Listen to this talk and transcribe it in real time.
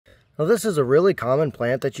Now this is a really common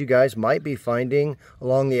plant that you guys might be finding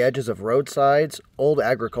along the edges of roadsides, old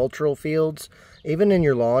agricultural fields, even in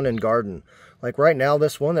your lawn and garden. Like right now,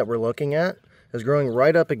 this one that we're looking at is growing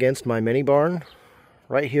right up against my mini barn,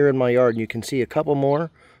 right here in my yard. And you can see a couple more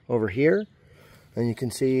over here, and you can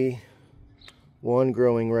see one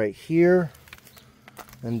growing right here.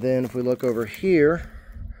 And then if we look over here,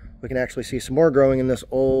 we can actually see some more growing in this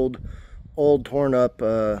old torn up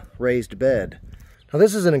raised bed. Now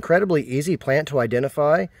this is an incredibly easy plant to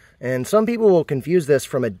identify, and some people will confuse this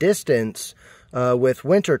from a distance with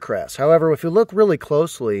Wintercress. However, if you look really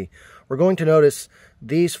closely, we're going to notice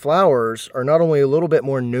these flowers are not only a little bit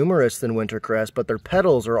more numerous than Wintercress, but their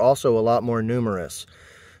petals are also a lot more numerous.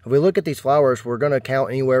 If we look at these flowers, we're going to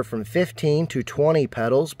count anywhere from 15 to 20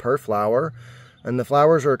 petals per flower, and the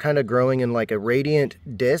flowers are kind of growing in like a radiant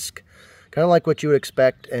disc, kind of like what you would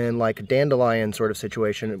expect in like a dandelion sort of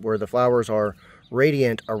situation where the flowers are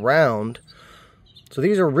radiant around. So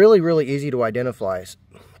these are really, really easy to identify.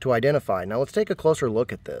 Now let's take a closer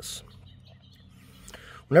look at this.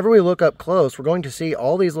 Whenever we look up close, we're going to see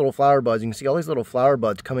all these little flower buds. You can see all these little flower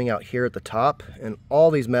buds coming out here at the top and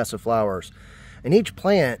all these mess of flowers. And each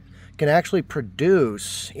plant can actually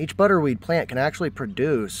produce, each butterweed plant can actually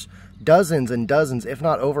produce dozens and dozens, if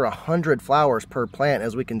not over 100 flowers per plant,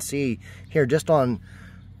 as we can see here just on,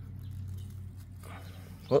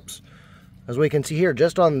 as we can see here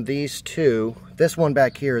just on these two. This one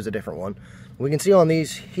back here is a different one. We can see on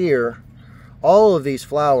these here all of these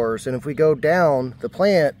flowers, and if we go down the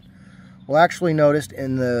plant, we'll actually notice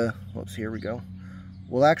in the,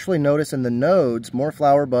 we'll actually notice in the nodes more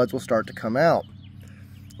flower buds will start to come out.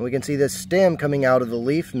 And we can see this stem coming out of the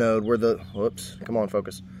leaf node where the,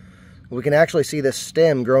 we can actually see this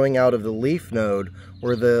stem growing out of the leaf node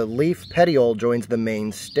where the leaf petiole joins the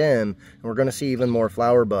main stem, and we're going to see even more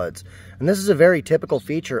flower buds. And this is a very typical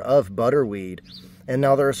feature of butterweed. And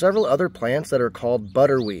now there are several other plants that are called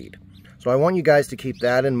butterweed. So I want you guys to keep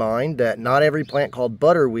that in mind, that not every plant called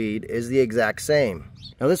butterweed is the exact same.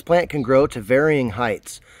 Now this plant can grow to varying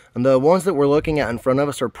heights, and the ones that we're looking at in front of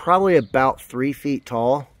us are probably about 3 feet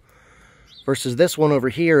tall, versus this one over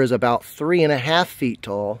here is about 3.5 feet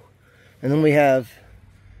tall. And then we have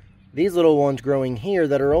these little ones growing here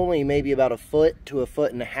that are only maybe about 1 foot to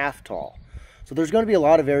 1.5 feet tall. So there's going to be a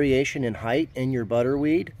lot of variation in height in your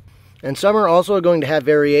butterweed. And some are also going to have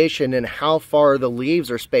variation in how far the leaves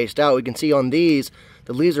are spaced out. We can see on these,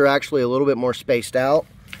 the leaves are actually a little bit more spaced out,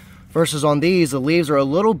 versus on these, the leaves are a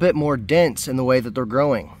little bit more dense in the way that they're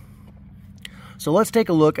growing. So let's take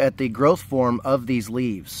a look at the growth form of these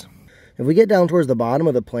leaves. If we get down towards the bottom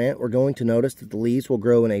of the plant, we're going to notice that the leaves will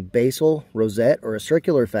grow in a basal, rosette, or a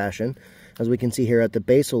circular fashion, as we can see here at the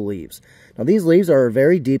basal leaves. Now these leaves are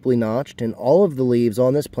very deeply notched, and all of the leaves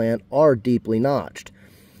on this plant are deeply notched.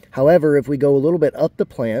 However, if we go a little bit up the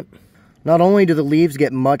plant, not only do the leaves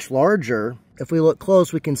get much larger, if we look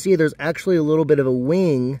close, we can see there's actually a little bit of a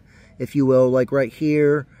wing, if you will, like right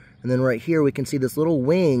here, and then right here we can see this little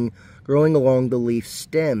wing growing along the leaf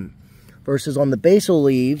stem. Versus on the basal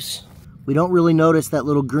leaves, we don't really notice that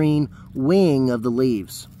little green wing of the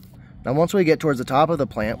leaves. Now once we get towards the top of the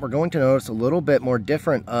plant, we're going to notice a little bit more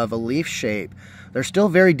different of a leaf shape. They're still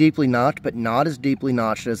very deeply notched, but not as deeply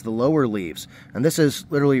notched as the lower leaves. And this is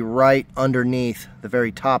literally right underneath the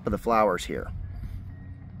very top of the flowers here.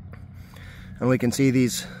 And we can see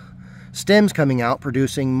these stems coming out,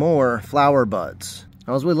 producing more flower buds.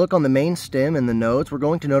 Now as we look on the main stem and the nodes, we're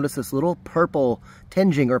going to notice this little purple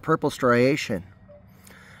tinging or purple striation.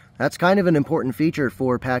 That's kind of an important feature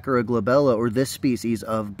for Packera glabella, or this species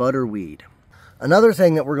of butterweed. Another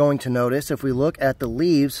thing that we're going to notice, if we look at the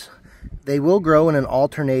leaves, they will grow in an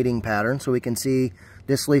alternating pattern. So we can see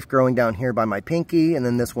this leaf growing down here by my pinky, and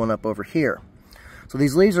then this one up over here. So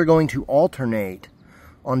these leaves are going to alternate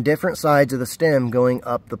on different sides of the stem going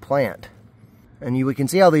up the plant. And we can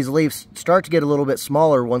see how these leaves start to get a little bit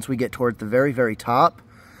smaller once we get toward the very, very top.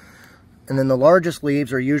 And then the largest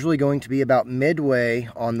leaves are usually going to be about midway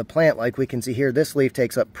on the plant. Like we can see here, this leaf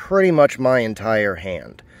takes up pretty much my entire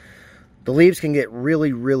hand. The leaves can get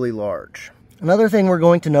really, really large. Another thing we're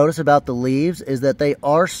going to notice about the leaves is that they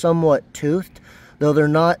are somewhat toothed, though they're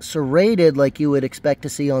not serrated like you would expect to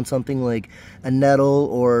see on something like a nettle,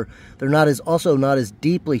 or they're also not as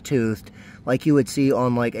deeply toothed like you would see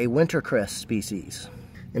on like a Wintercress species.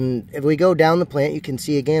 And if we go down the plant, you can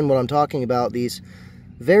see again what I'm talking about, these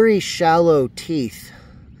very shallow teeth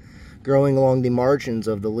growing along the margins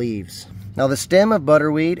of the leaves. Now the stem of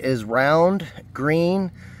butterweed is round,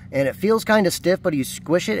 green, and it feels kind of stiff, but you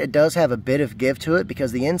squish it, it does have a bit of give to it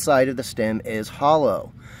because the inside of the stem is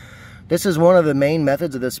hollow. This is one of the main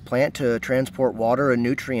methods of this plant to transport water and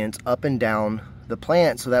nutrients up and down the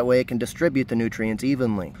plant so that way it can distribute the nutrients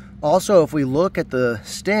evenly. Also, if we look at the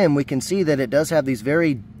stem, we can see that it does have these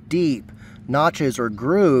very deep notches or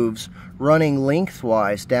grooves running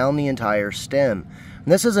lengthwise down the entire stem.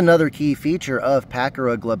 And this is another key feature of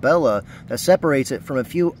Packera glabella that separates it from a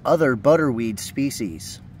few other butterweed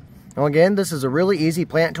species. Now again, this is a really easy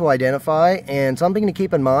plant to identify, and something to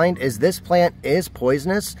keep in mind is this plant is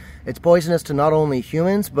poisonous. It's poisonous to not only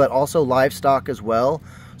humans but also livestock as well.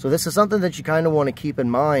 So this is something that you kind of want to keep in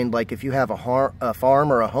mind, like if you have a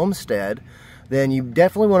farm or a homestead, then you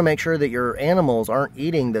definitely want to make sure that your animals aren't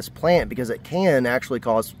eating this plant because it can actually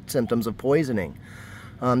cause symptoms of poisoning.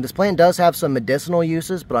 This plant does have some medicinal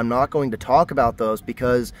uses, but I'm not going to talk about those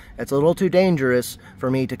because it's a little too dangerous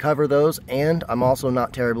for me to cover those, and I'm also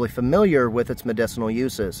not terribly familiar with its medicinal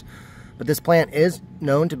uses. But this plant is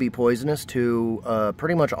known to be poisonous to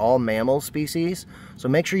pretty much all mammal species, so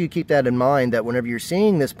make sure you keep that in mind, that whenever you're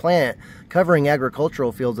seeing this plant covering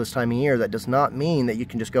agricultural fields this time of year, that does not mean that you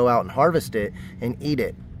can just go out and harvest it and eat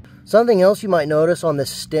it. Something else you might notice on the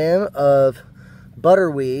stem of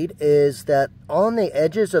butterweed is that on the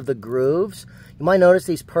edges of the grooves, you might notice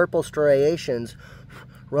these purple striations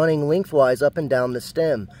running lengthwise up and down the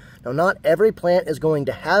stem. Now, not every plant is going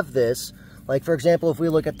to have this. Like, for example, if we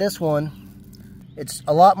look at this one, it's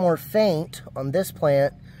a lot more faint on this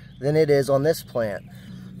plant than it is on this plant.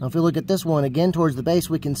 Now, if we look at this one, again towards the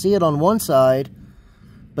base, we can see it on one side,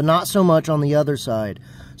 but not so much on the other side.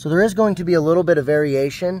 So there is going to be a little bit of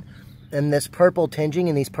variation in this purple tinging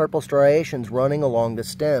and these purple striations running along the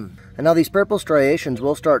stem. And now these purple striations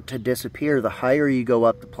will start to disappear the higher you go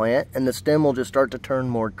up the plant, and the stem will just start to turn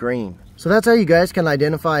more green. So that's how you guys can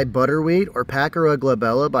identify butterweed or Packera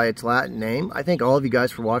glabella by its Latin name. I thank all of you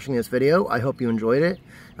guys for watching this video. I hope you enjoyed it,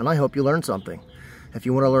 and I hope you learned something. If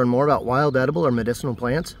you want to learn more about wild, edible, or medicinal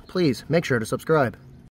plants, please make sure to subscribe.